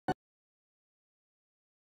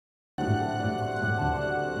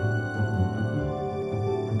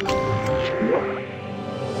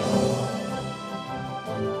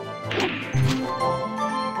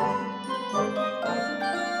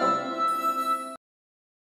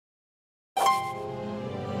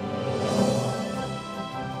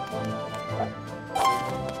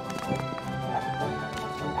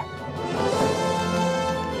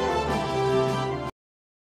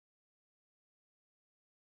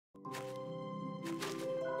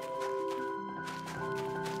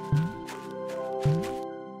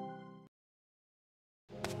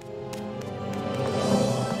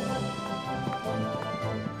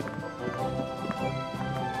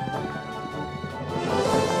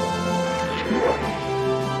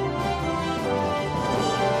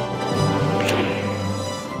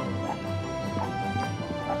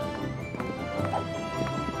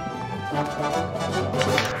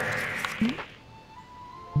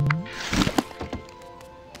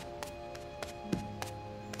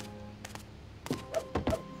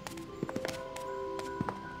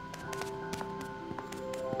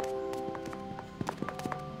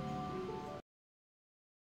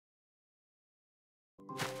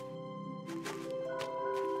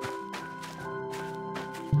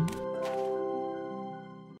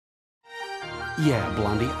Yeah,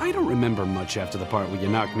 Blondie, I don't remember much after the part where you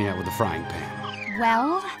knocked me out with a frying pan.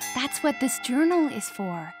 Well, that's what this journal is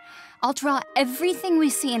for. I'll draw everything we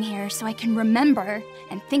see in here so I can remember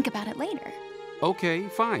and think about it later. Okay,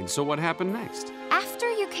 fine. So what happened next? After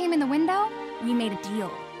you came in the window, we made a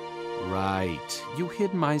deal. Right. You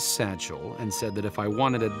hid my satchel and said that if I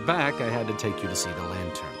wanted it back, I had to take you to see the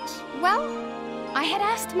lanterns. Well, I had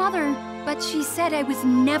asked Mother, but she said I was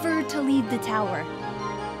never to leave the tower.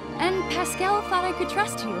 And Pascal thought I could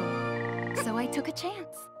trust you, so I took a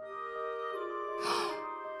chance.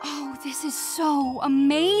 Oh, this is so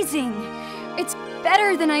amazing! It's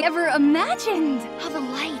better than I ever imagined! How the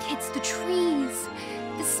light hits the trees,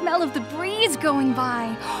 the smell of the breeze going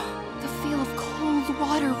by, the feel of cold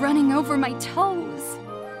water running over my toes.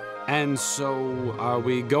 And so, are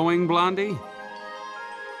we going, Blondie?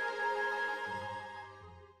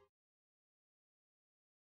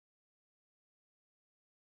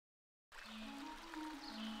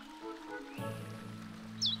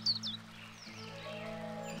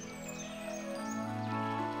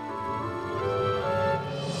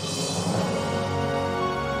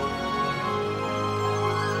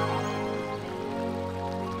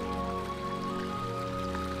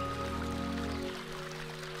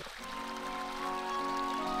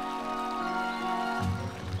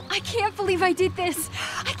 I can't believe I did this!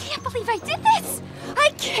 I can't believe I did this! I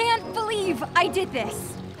can't believe I did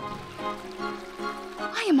this!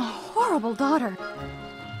 I am a horrible daughter.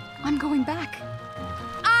 I'm going back.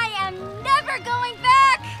 I am never going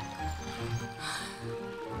back!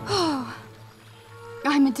 Oh,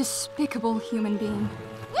 I'm a despicable human being.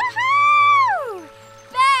 Woohoo!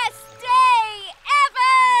 Best day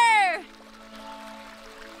ever!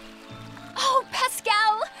 Oh,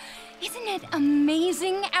 Pascal! Isn't it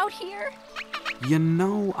amazing out here? You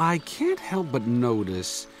know, I can't help but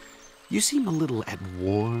notice you seem a little at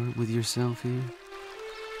war with yourself here.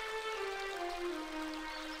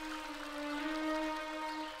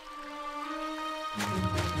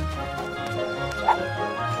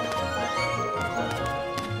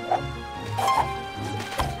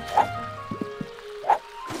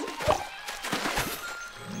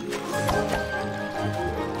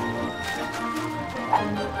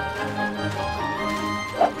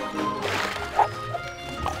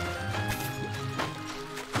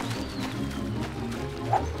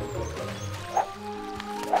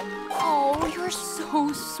 Oh, you're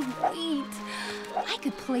so sweet. I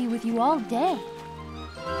could play with you all day.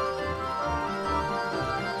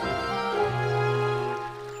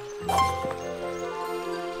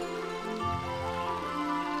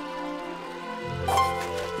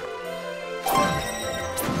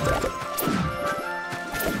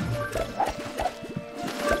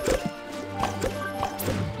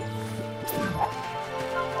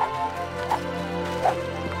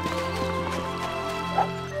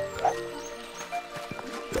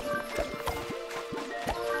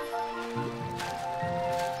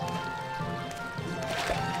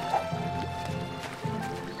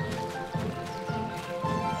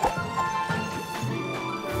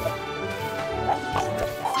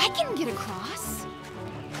 I can get across.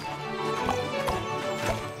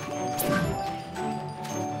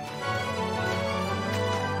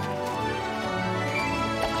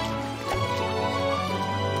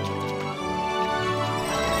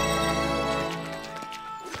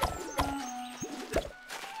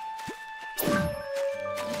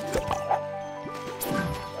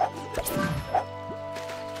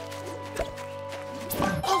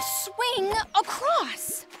 I'll swing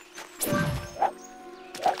across.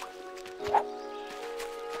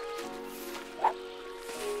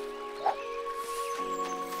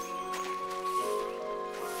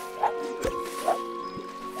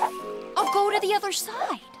 I'll go to the other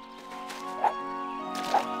side.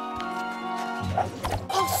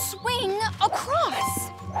 I'll swing across.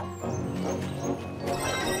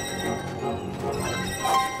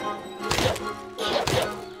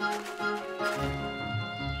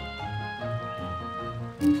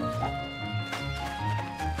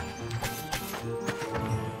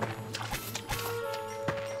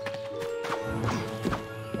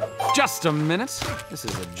 Just a minute. This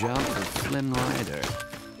is a job for Flynn Rider.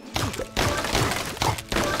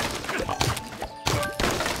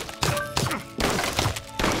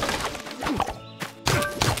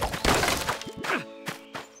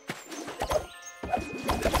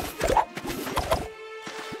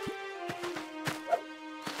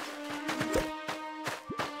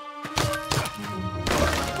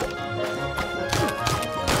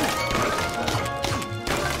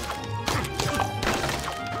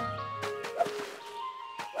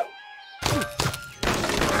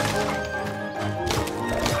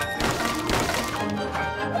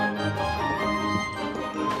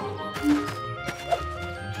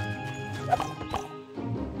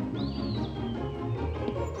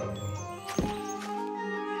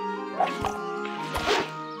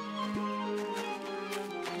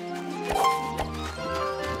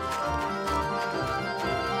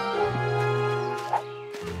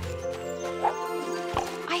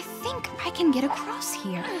 I can get across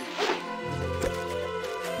here.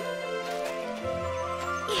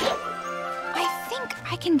 I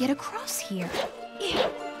think I can get across here.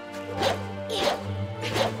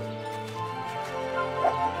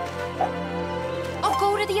 I'll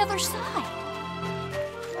go to the other side.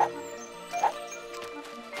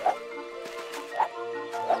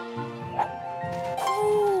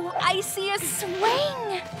 Oh, I see a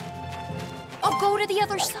swing. I'll go to the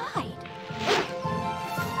other side.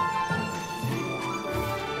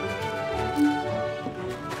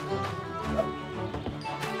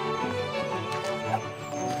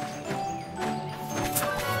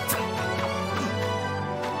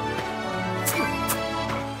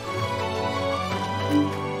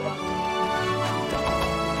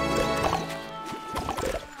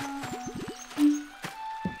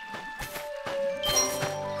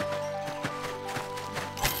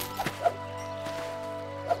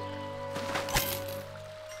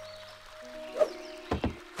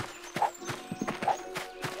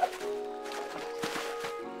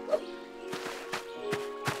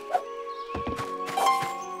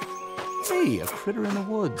 Hey, a critter in the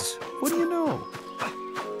woods. What do you know?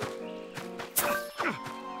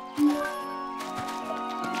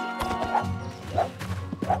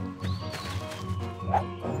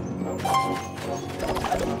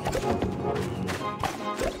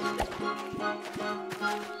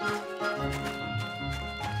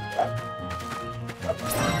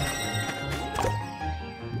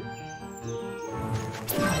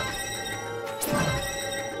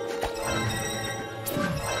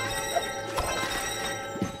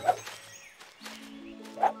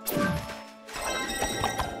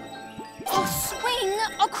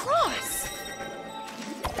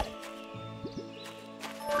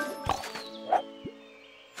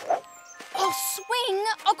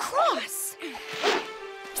 Across.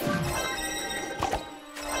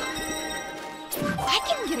 I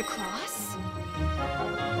can get across.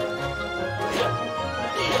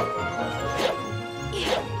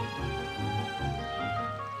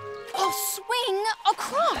 I'll swing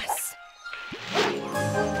across.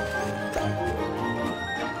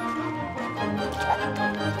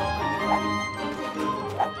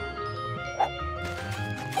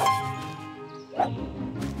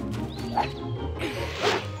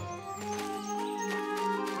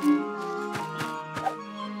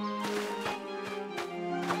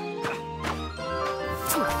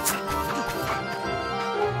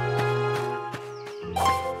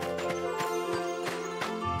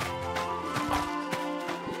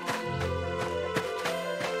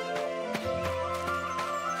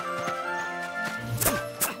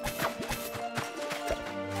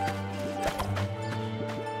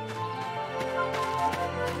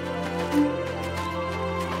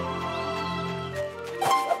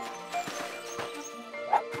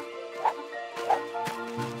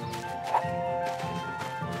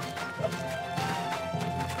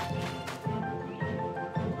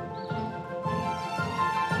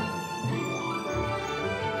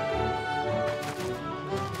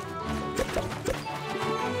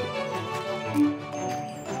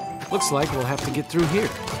 Looks like we'll have to get through here.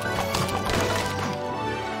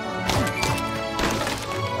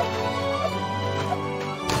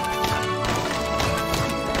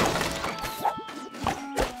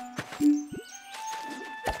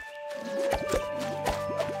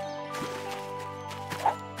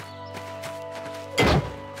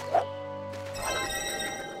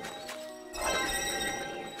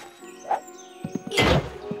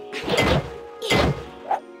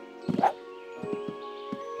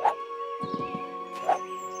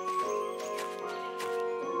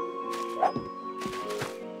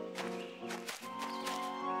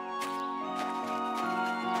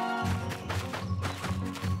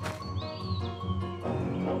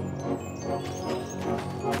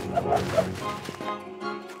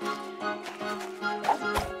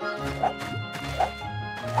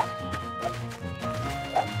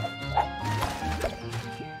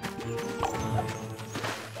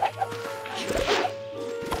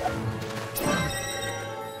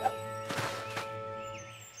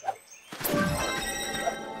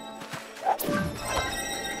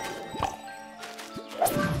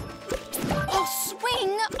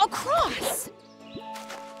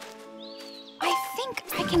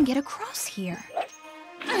 can get across here.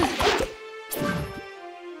 I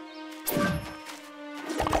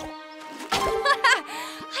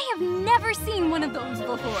have never seen one of those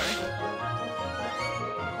before.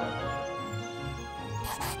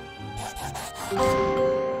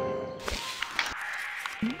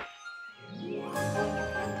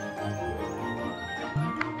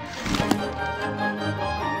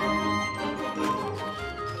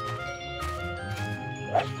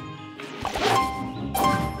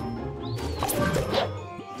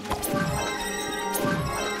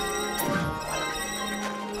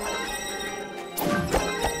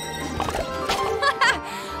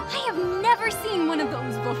 I have never seen one of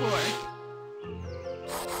those before.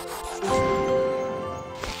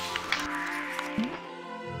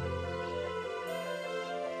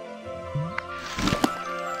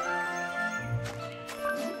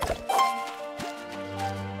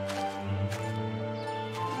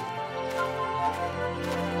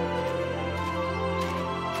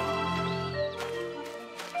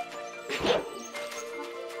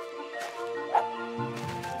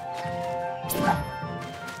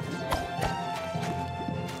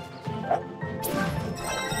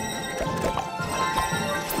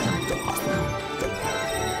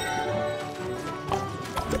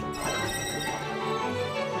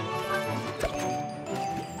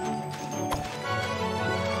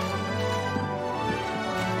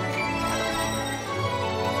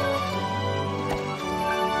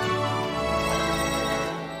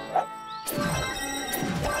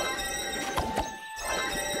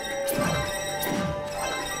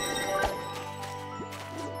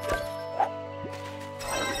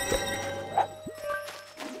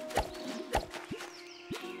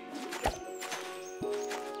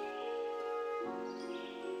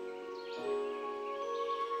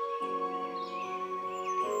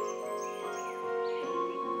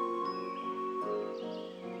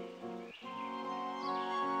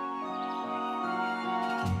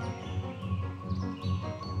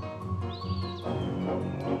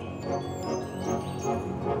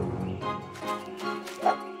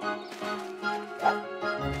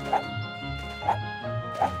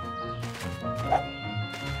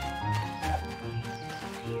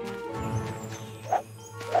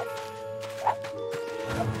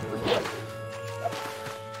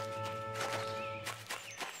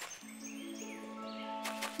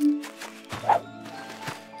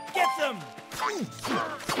 Get them!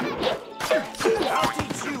 I'll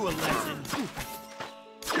teach you a lesson.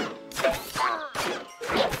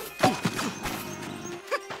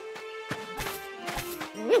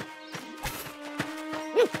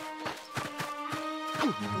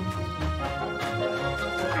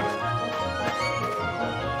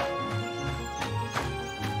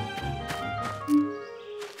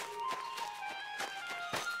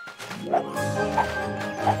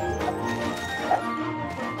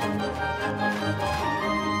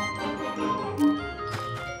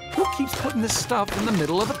 Who keeps putting this stuff in the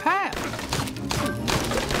middle of the path?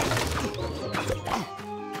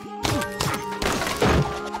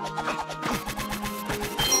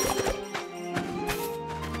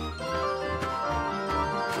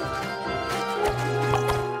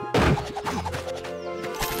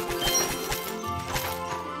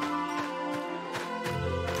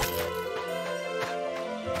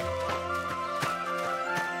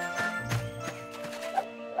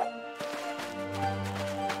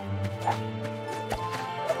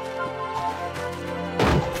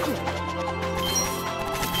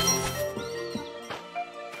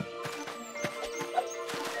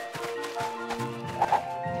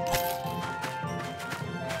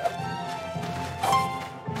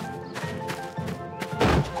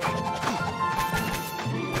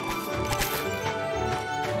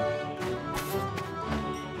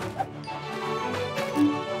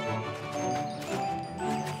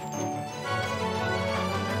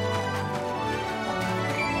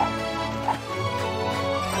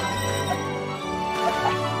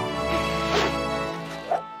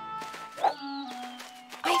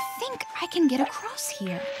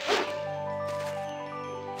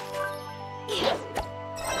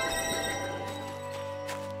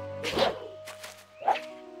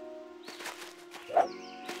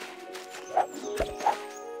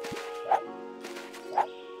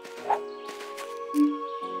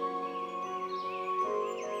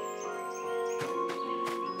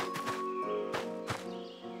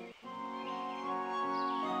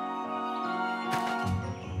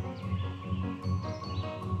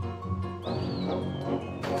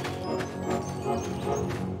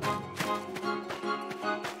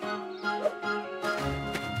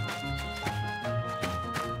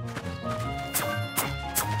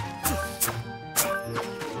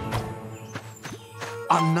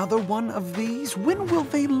 Another one of these? When will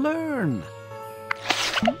they learn?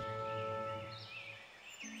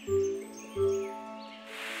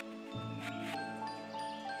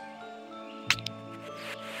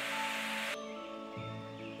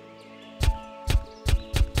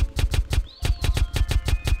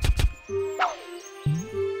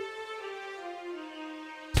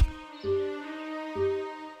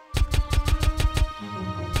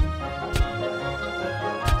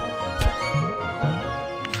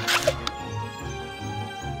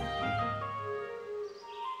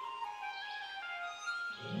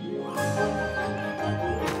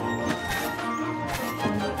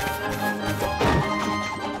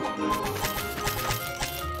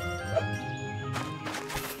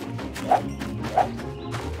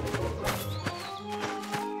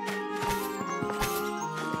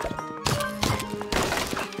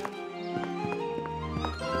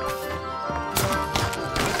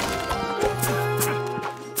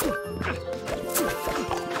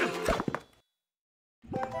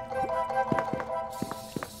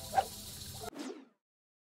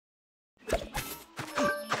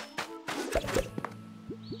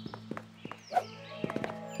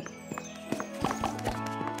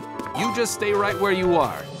 You just stay right where you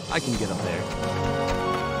are. I can get up there.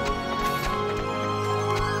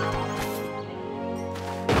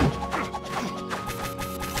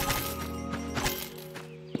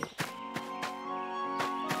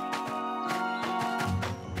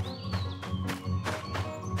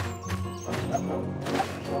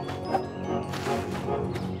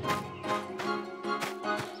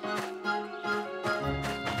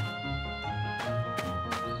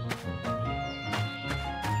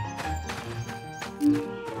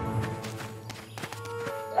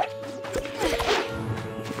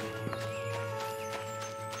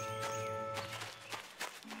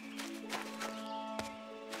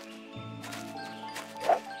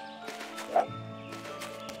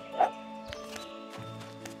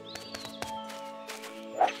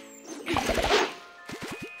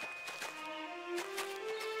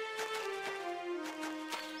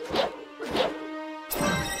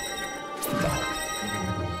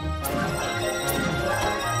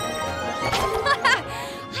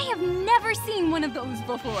 One of those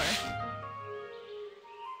before.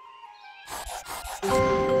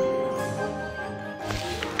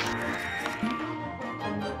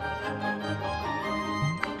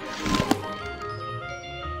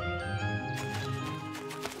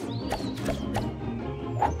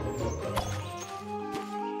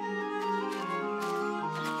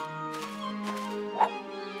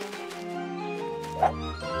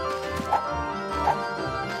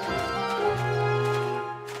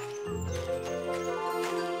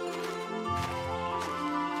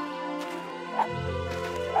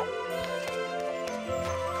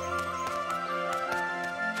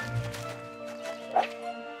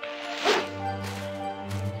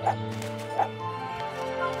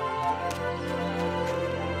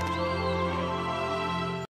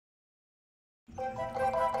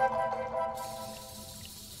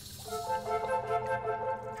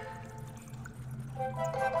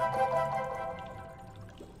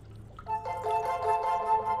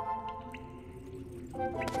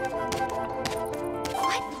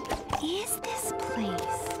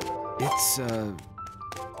 It's a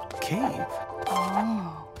cave.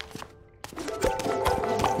 Oh.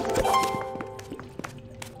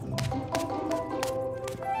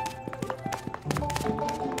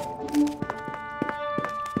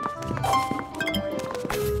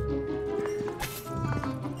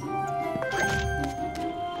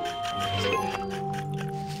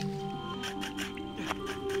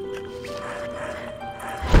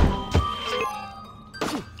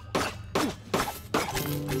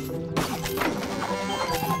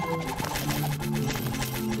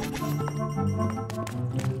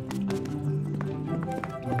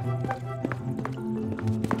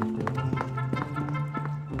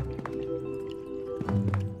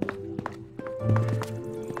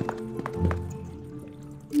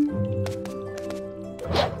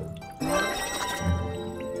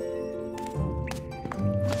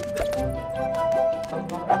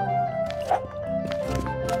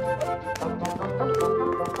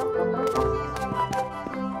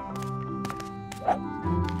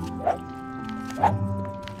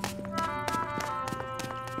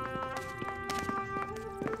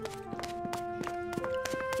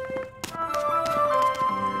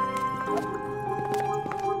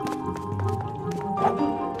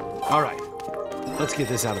 All right, let's get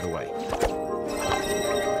this out of the way.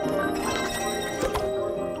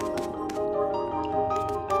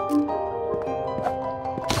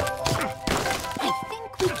 I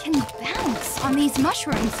think we can bounce on these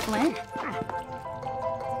mushrooms, Flint.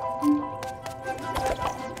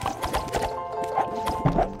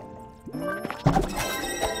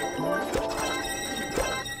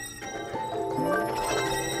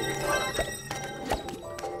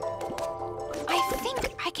 I think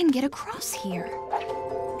I can get across here.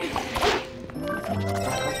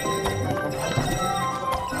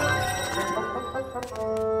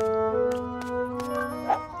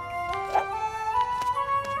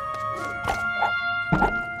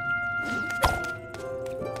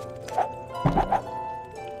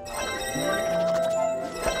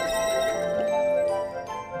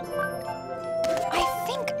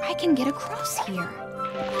 I can get across here.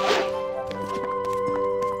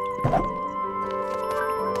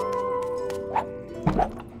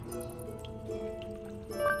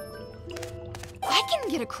 I can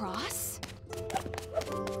get across.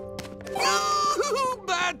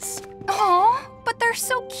 Bats! Aw, but they're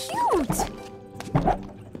so cute.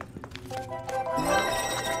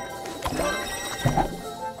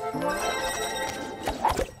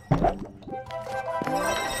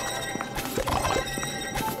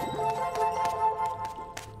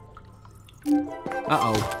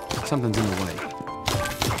 Uh-oh, something's in the way.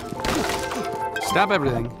 Stop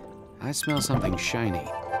everything. I smell something shiny.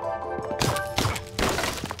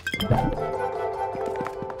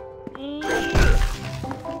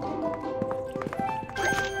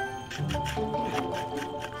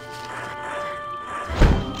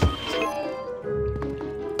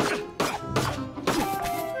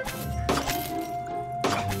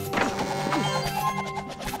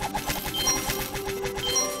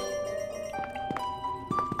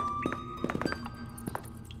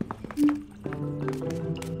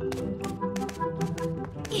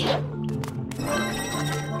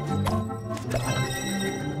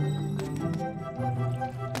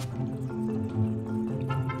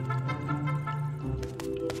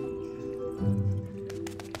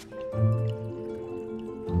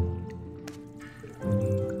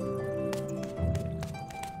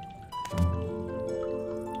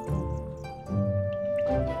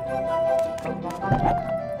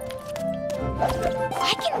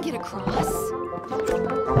 I can get across.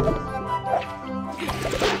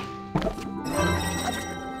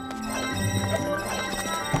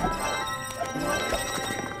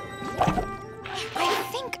 I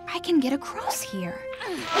think I can get across here.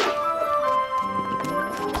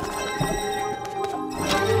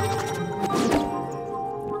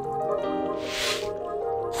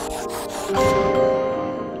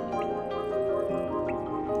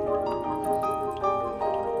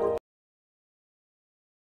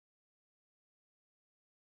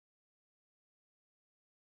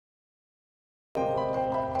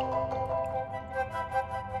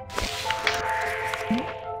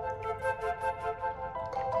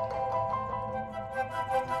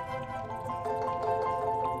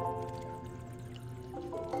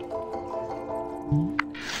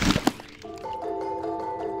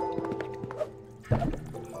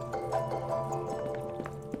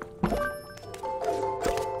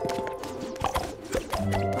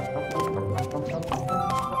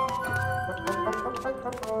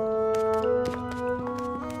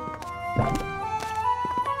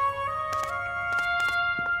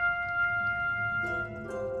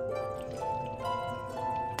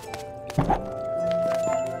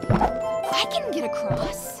 I can get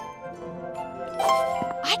across.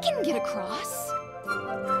 I can get across.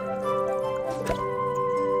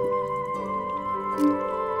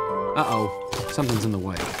 Uh-oh, something's in the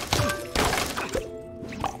way.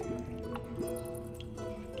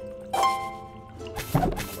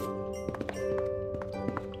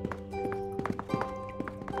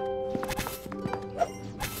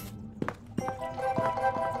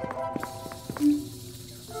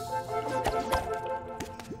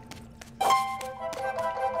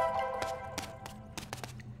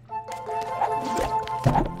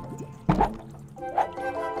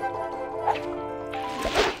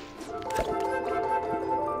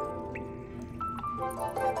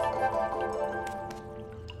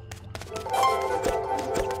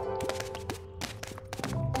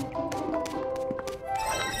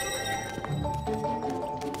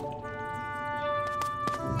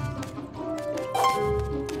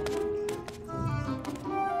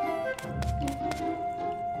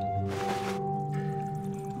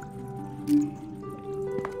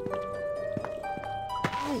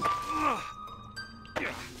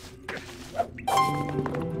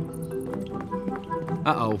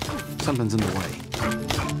 Uh-oh, something's in the way.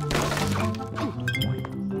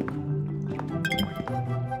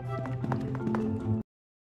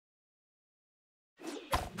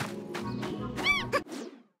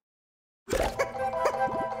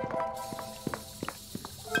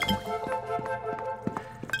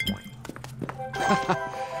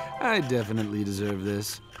 I definitely deserve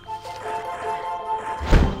this.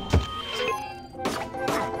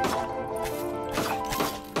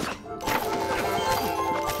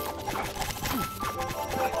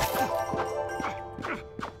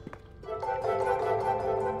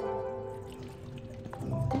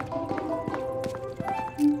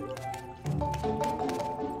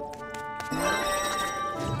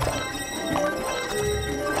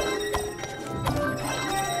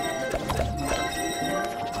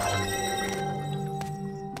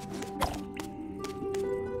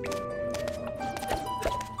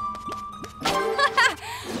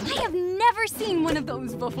 I have never seen one of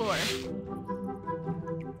those before.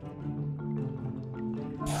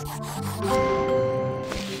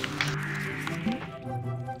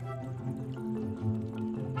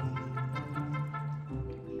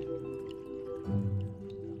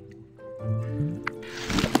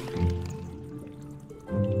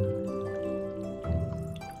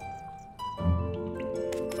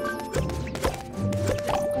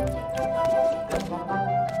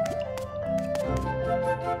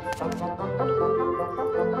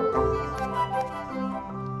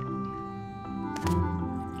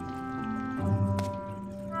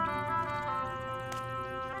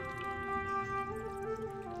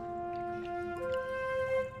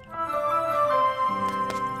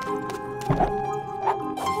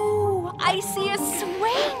 Ooh, I see a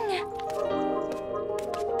swing!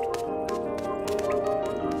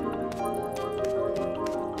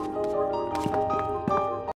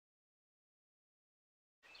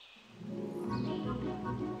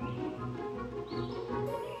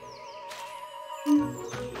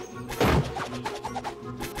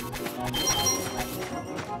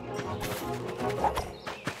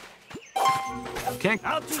 Can't.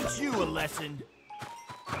 I'll teach you a lesson.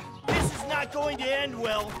 This is not going to end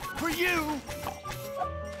well for you.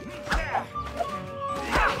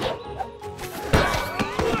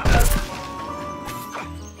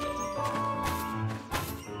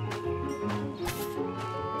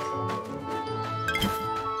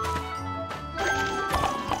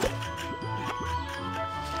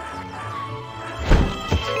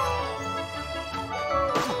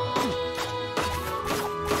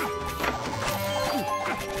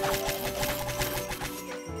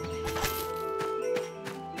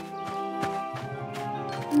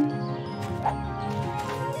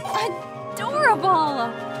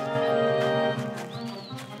 Adorable!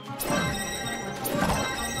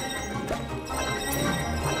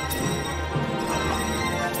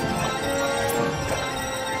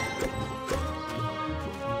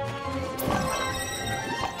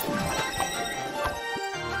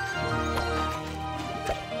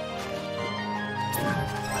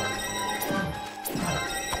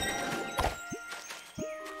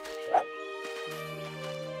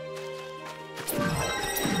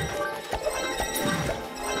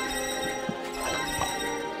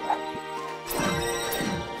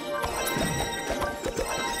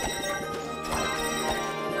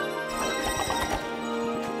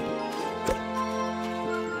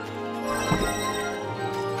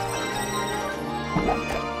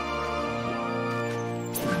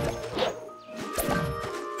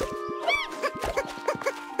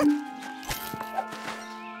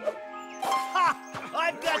 Ha!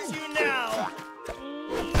 I've got you now.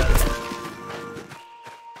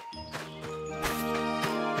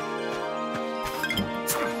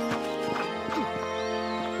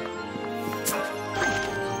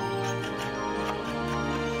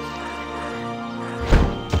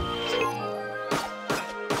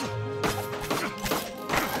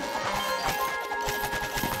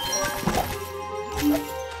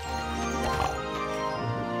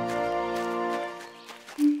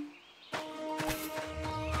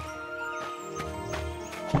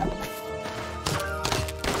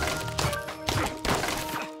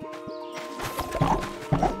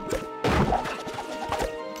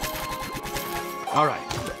 All right,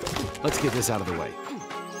 let's get this out of the way.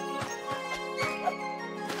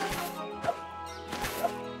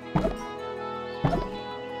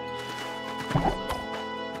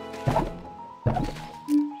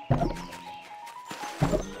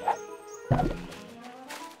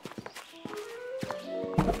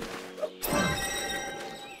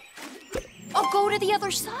 I'll go to the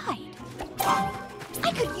other side.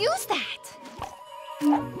 I could use that.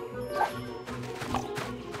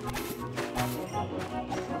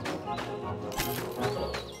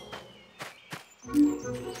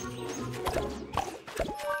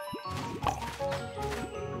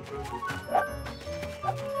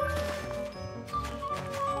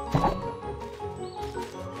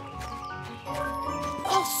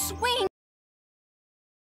 I'll swing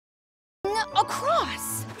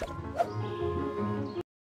across.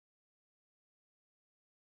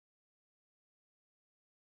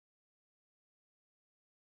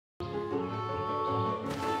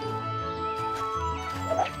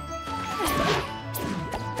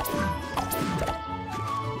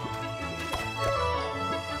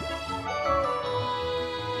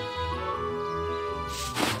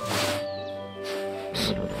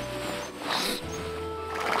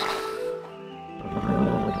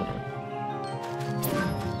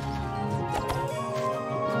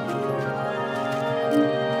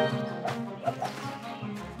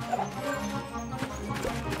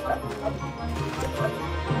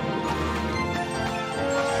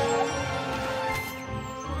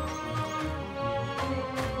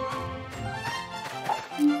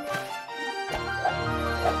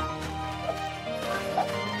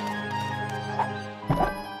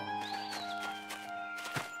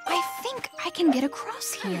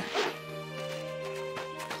 here.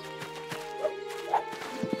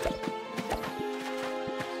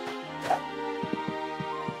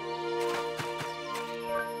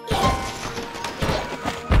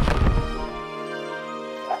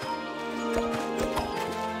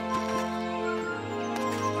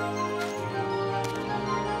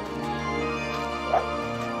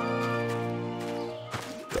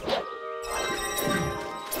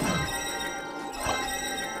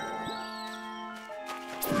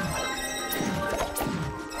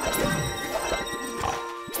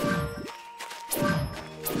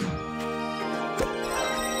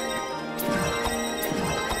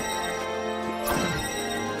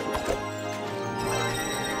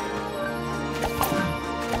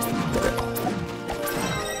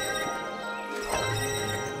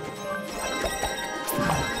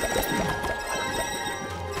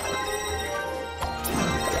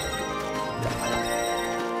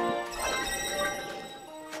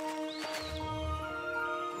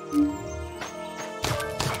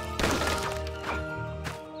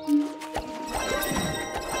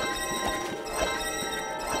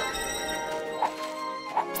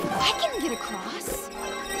 I can get across.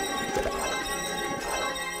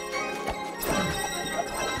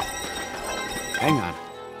 Hang on.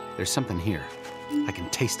 There's something here. I can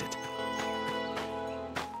taste it.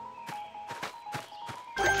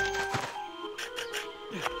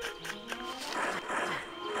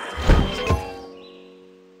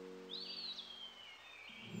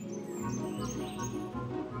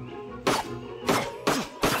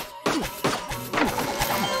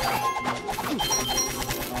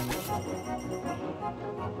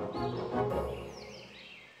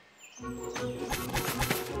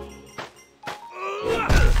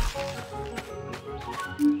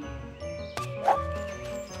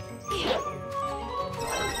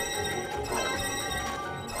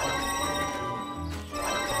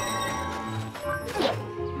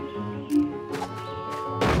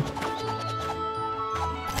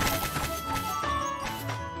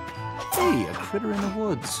 Hey, a critter in the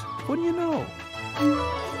woods. What do you know?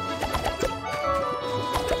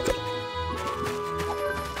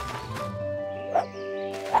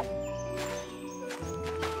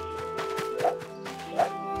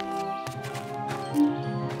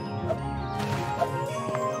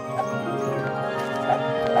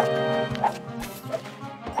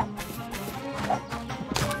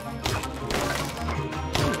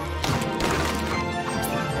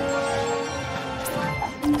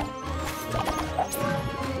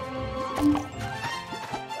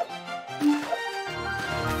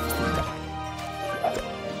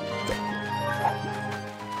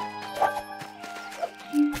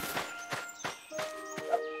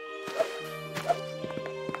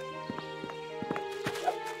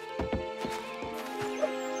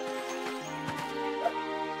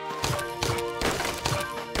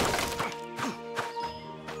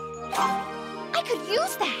 I could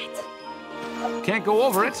use that. Can't go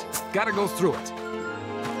over it. Gotta go through it.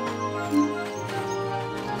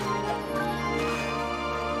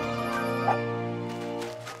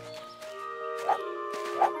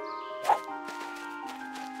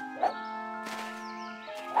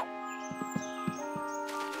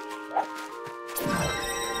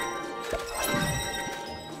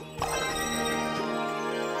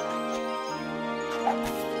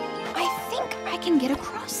 I think I can get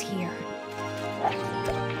across here.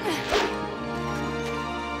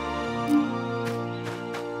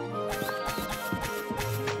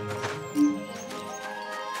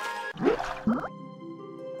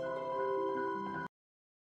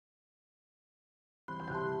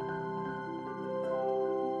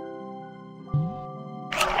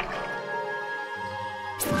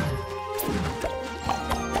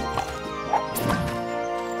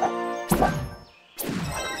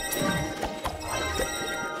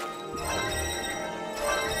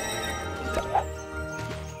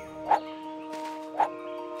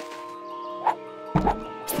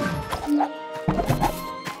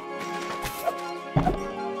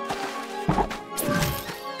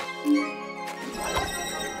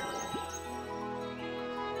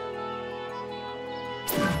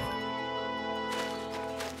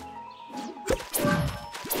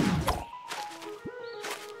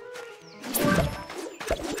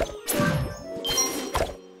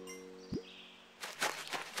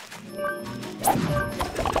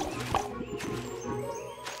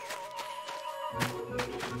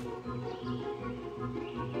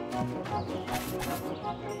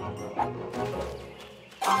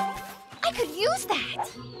 I could use that.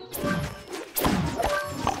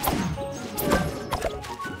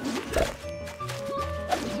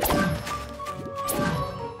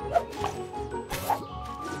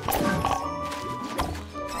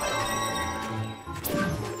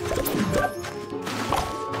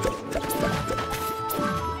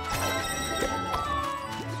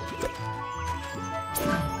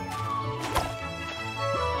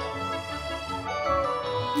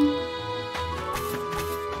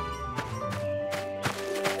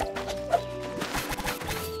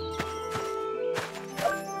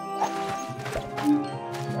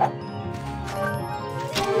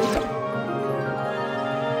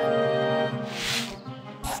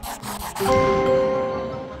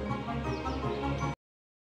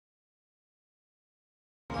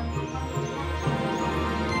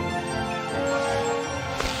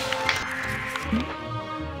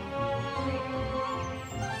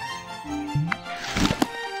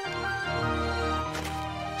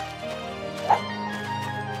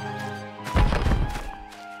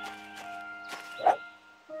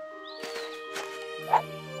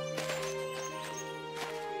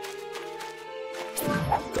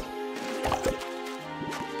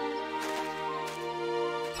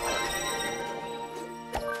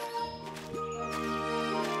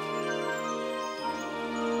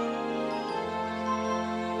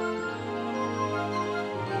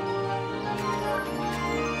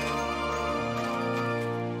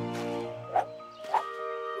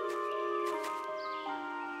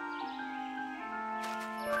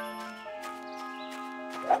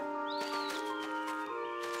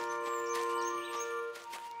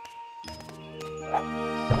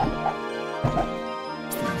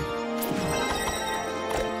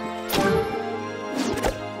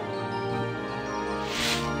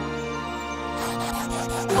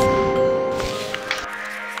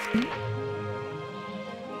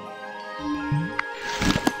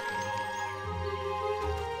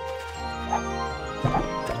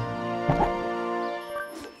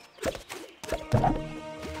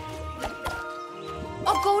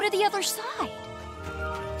 I'll go to the other side.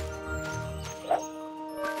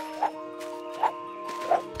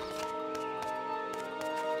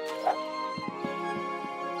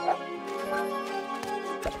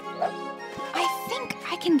 I think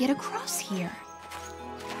I can get across here.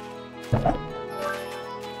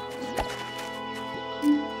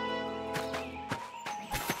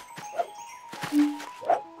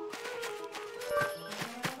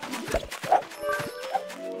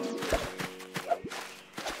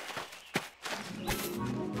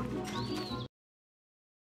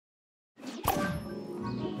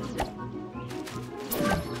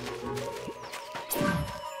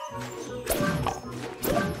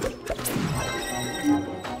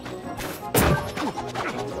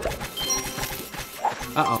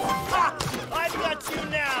 Uh-oh. Ha! I've got you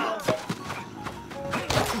now!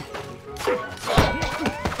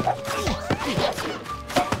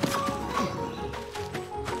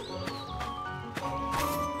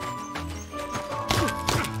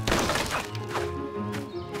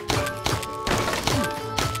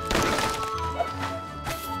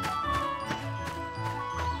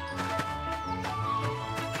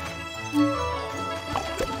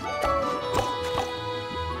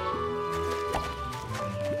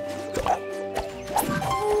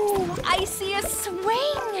 Ooh, I see a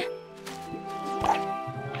swing!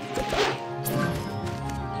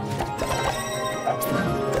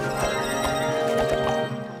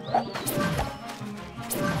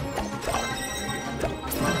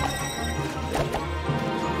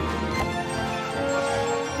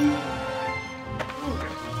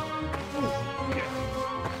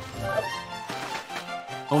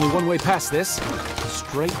 Only one way past this.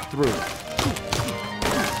 Straight through.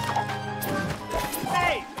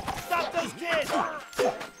 Hey! Stop those kids!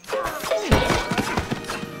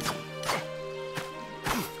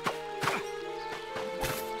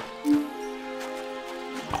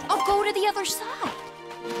 I'll go to the other side.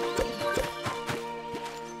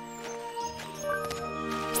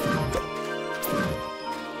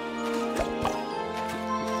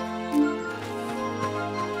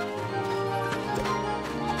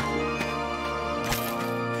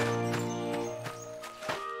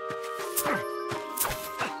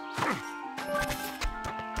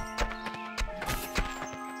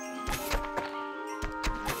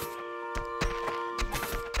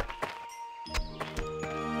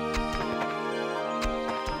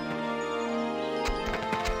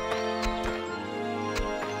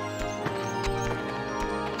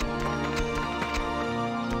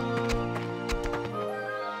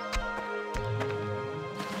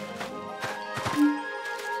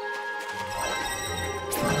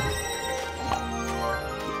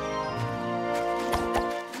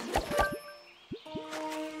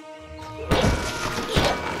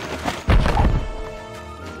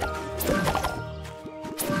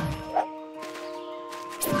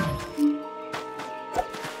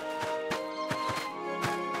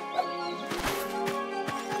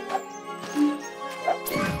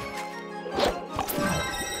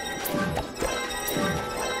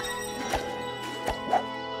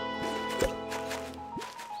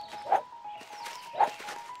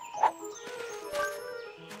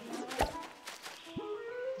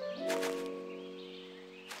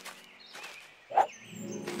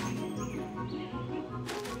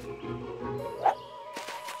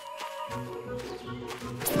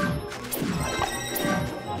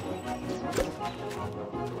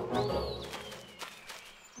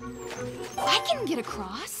 I can get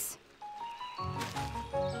across.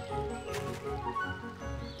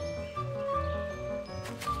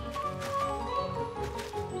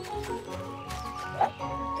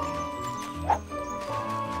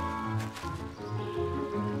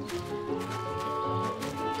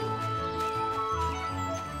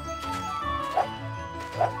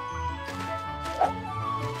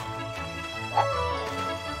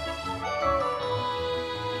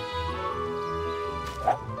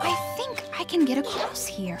 I think I can get across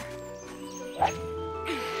here.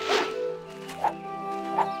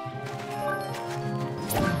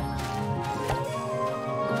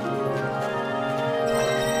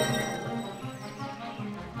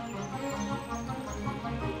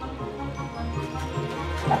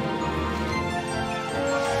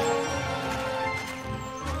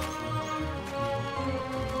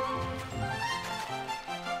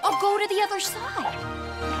 go to the other side.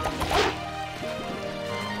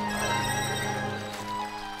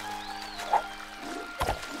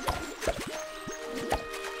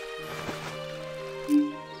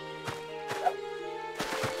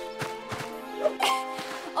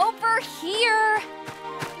 Over here.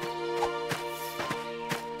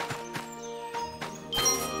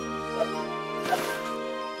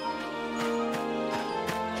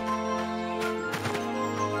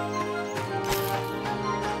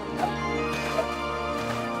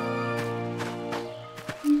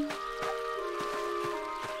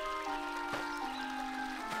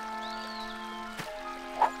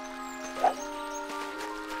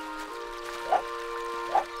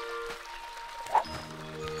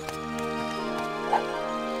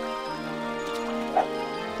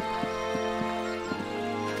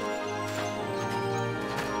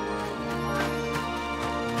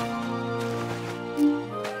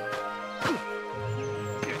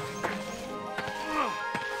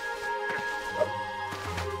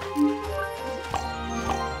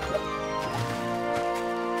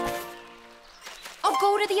 I'll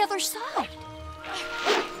go to the other side.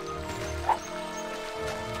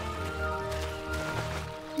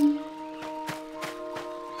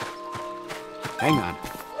 Hang on.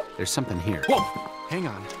 There's something here. Whoa! Hang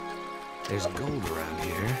on. There's gold around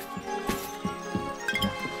here.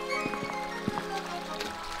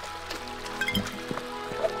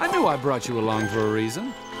 I knew I brought you along for a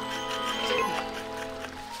reason.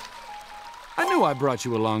 I knew I brought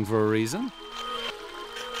you along for a reason.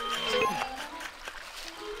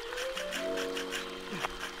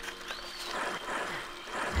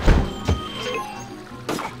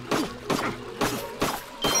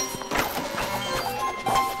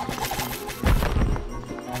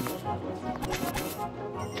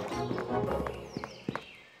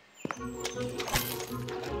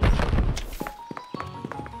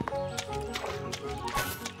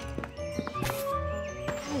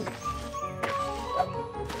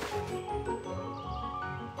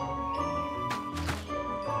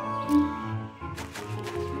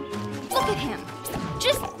 Look at him.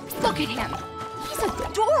 Just look at him. He's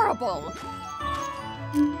adorable.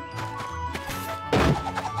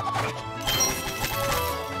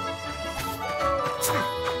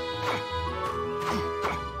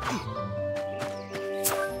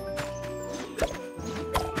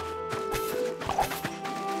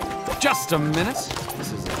 Just a minute.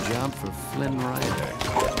 This is a job for Flynn Rider.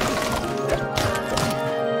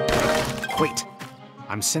 Wait.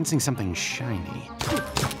 I'm sensing something shiny.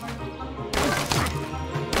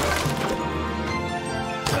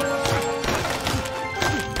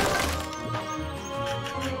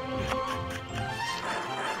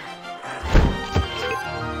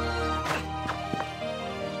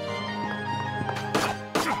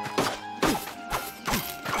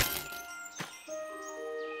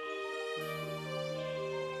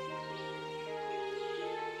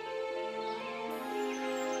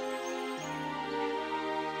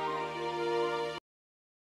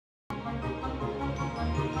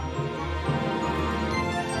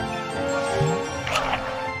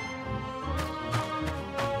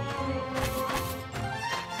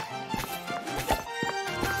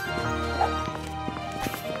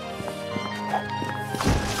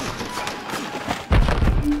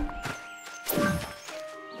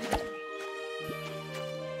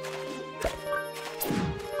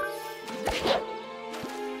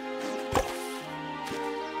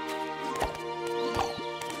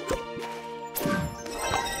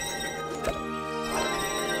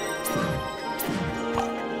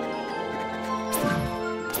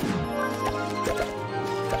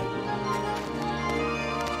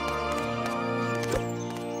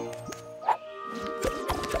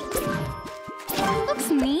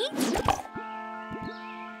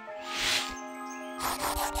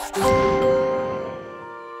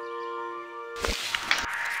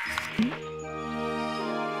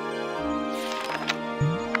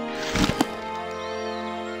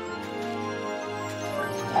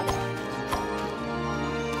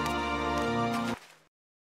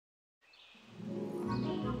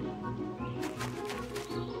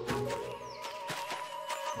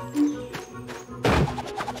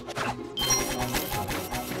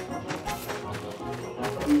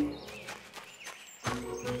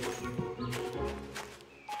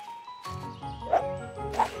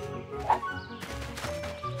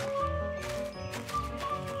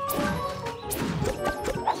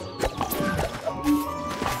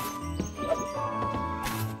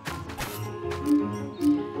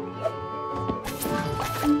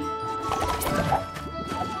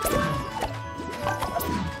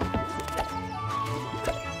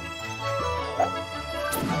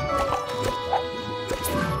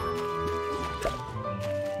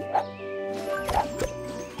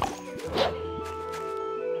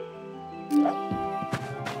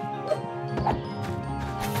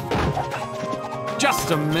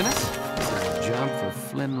 Just a minute. This is a job for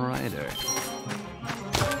Flynn Rider.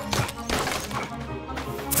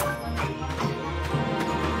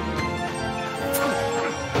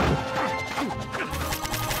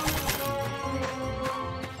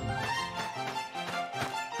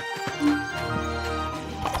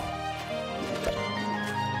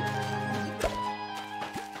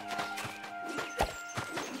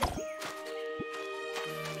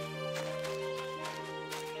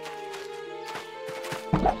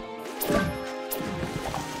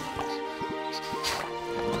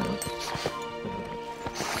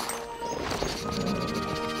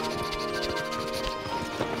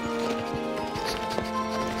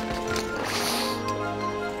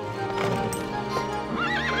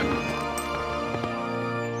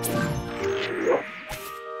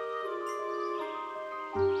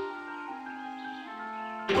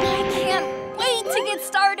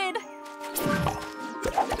 Started.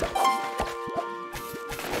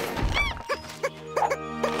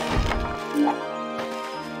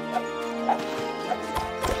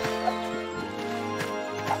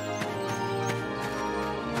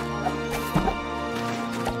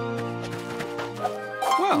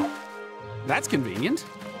 Well, that's convenient.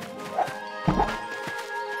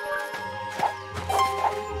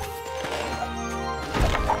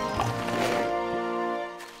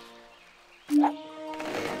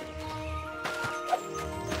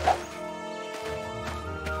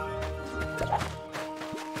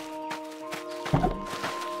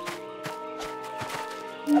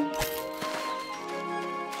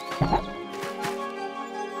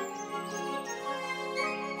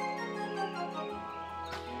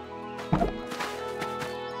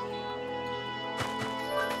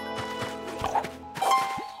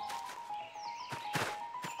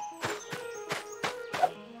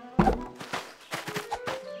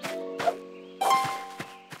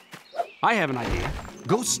 I have an idea.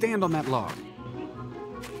 Go stand on that log.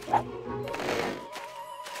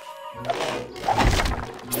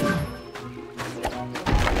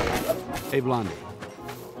 Hey, Blondie.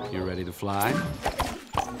 You ready to fly?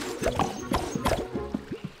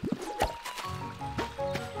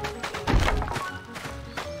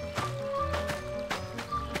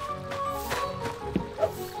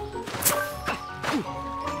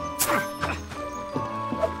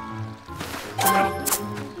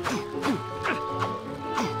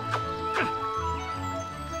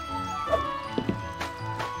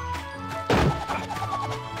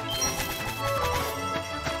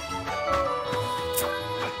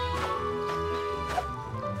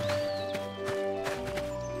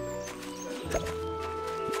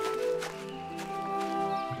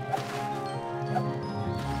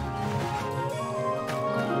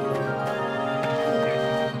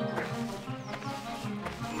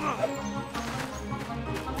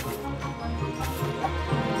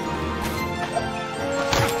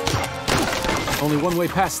 Only one way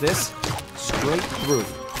past this. Straight through.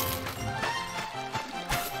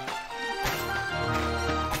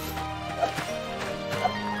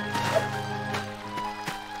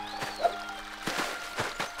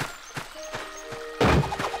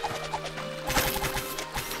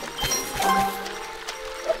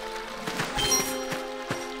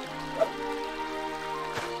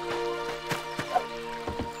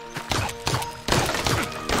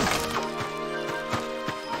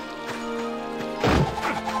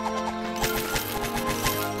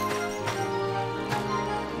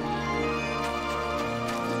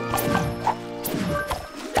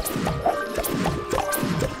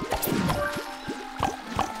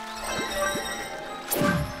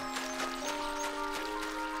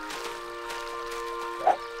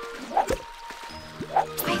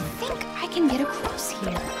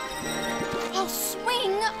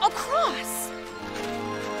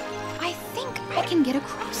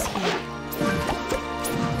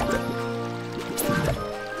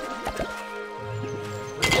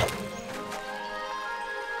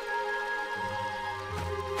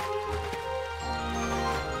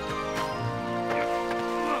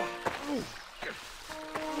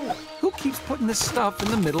 Keeps putting this stuff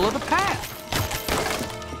in the middle of the path.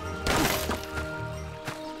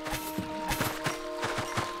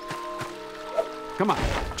 Come on,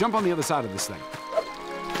 jump on the other side of this thing.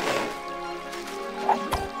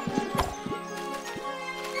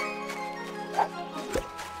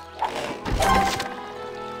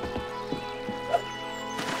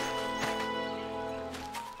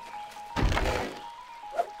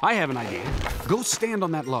 I have an idea. Go stand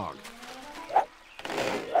on that log.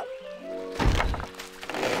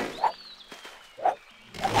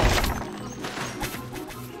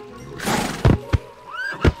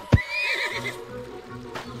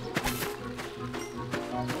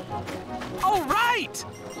 All right!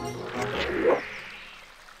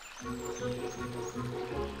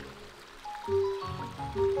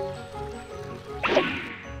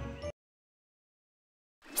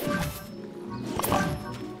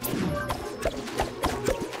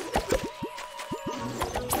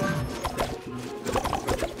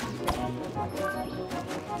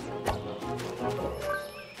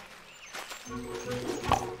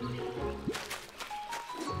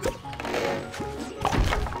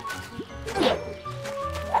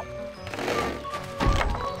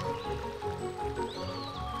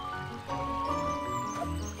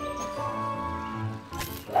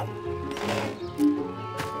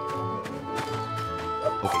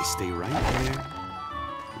 Okay, stay right there.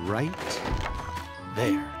 Right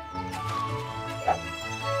there.